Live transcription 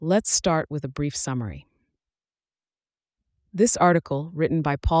Let's start with a brief summary. This article, written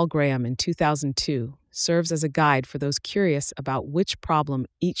by Paul Graham in 2002, serves as a guide for those curious about which problem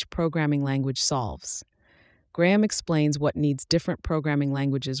each programming language solves. Graham explains what needs different programming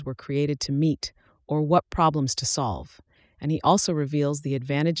languages were created to meet, or what problems to solve, and he also reveals the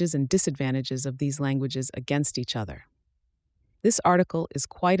advantages and disadvantages of these languages against each other. This article is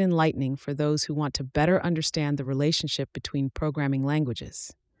quite enlightening for those who want to better understand the relationship between programming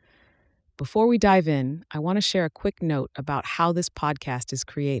languages. Before we dive in, I want to share a quick note about how this podcast is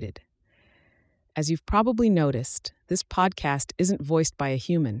created. As you've probably noticed, this podcast isn't voiced by a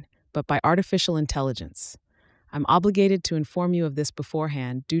human, but by artificial intelligence. I'm obligated to inform you of this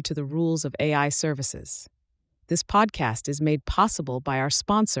beforehand due to the rules of AI services. This podcast is made possible by our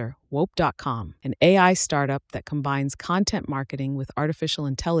sponsor, Wope.com, an AI startup that combines content marketing with artificial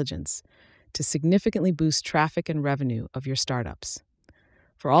intelligence to significantly boost traffic and revenue of your startups.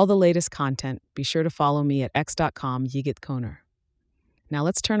 For all the latest content, be sure to follow me at x.com/Yigit-Koner. Now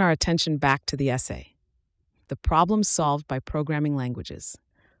let's turn our attention back to the essay. The Problems Solved by Programming Languages.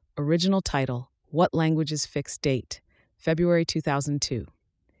 Original title, What Languages Fix? Date, February 2002.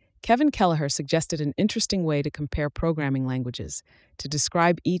 Kevin Kelleher suggested an interesting way to compare programming languages, to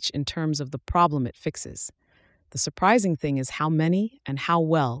describe each in terms of the problem it fixes. The surprising thing is how many and how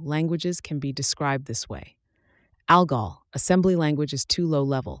well languages can be described this way. Algol, assembly language, is too low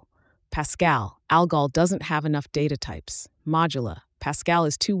level. Pascal, Algol doesn't have enough data types. Modula, Pascal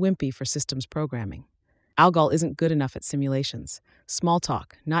is too wimpy for systems programming. Algol isn't good enough at simulations.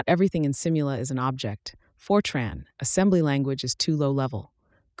 Smalltalk, not everything in Simula is an object. Fortran, assembly language, is too low level.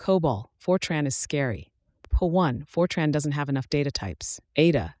 Cobol, Fortran is scary. Po1, Fortran doesn't have enough data types.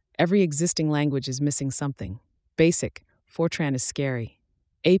 Ada, every existing language is missing something. Basic, Fortran is scary.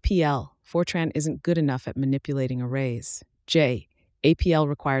 APL, Fortran isn't good enough at manipulating arrays. J, APL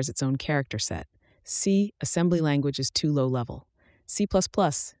requires its own character set. C, assembly language, is too low level. C++,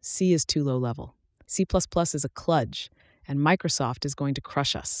 C is too low level. C++ is a kludge, and Microsoft is going to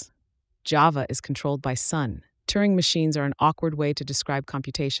crush us. Java is controlled by Sun. Turing machines are an awkward way to describe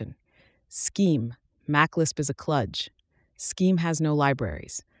computation. Scheme, MacLisp is a kludge. Scheme has no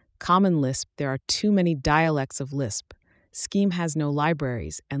libraries. Common Lisp, there are too many dialects of Lisp. Scheme has no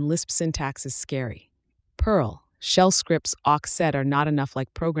libraries, and Lisp syntax is scary. Perl, shell scripts, awk-set are not enough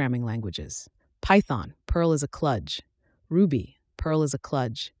like programming languages. Python, Perl is a kludge. Ruby, Perl is a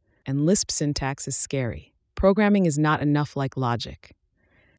kludge. And Lisp syntax is scary. Programming is not enough like logic.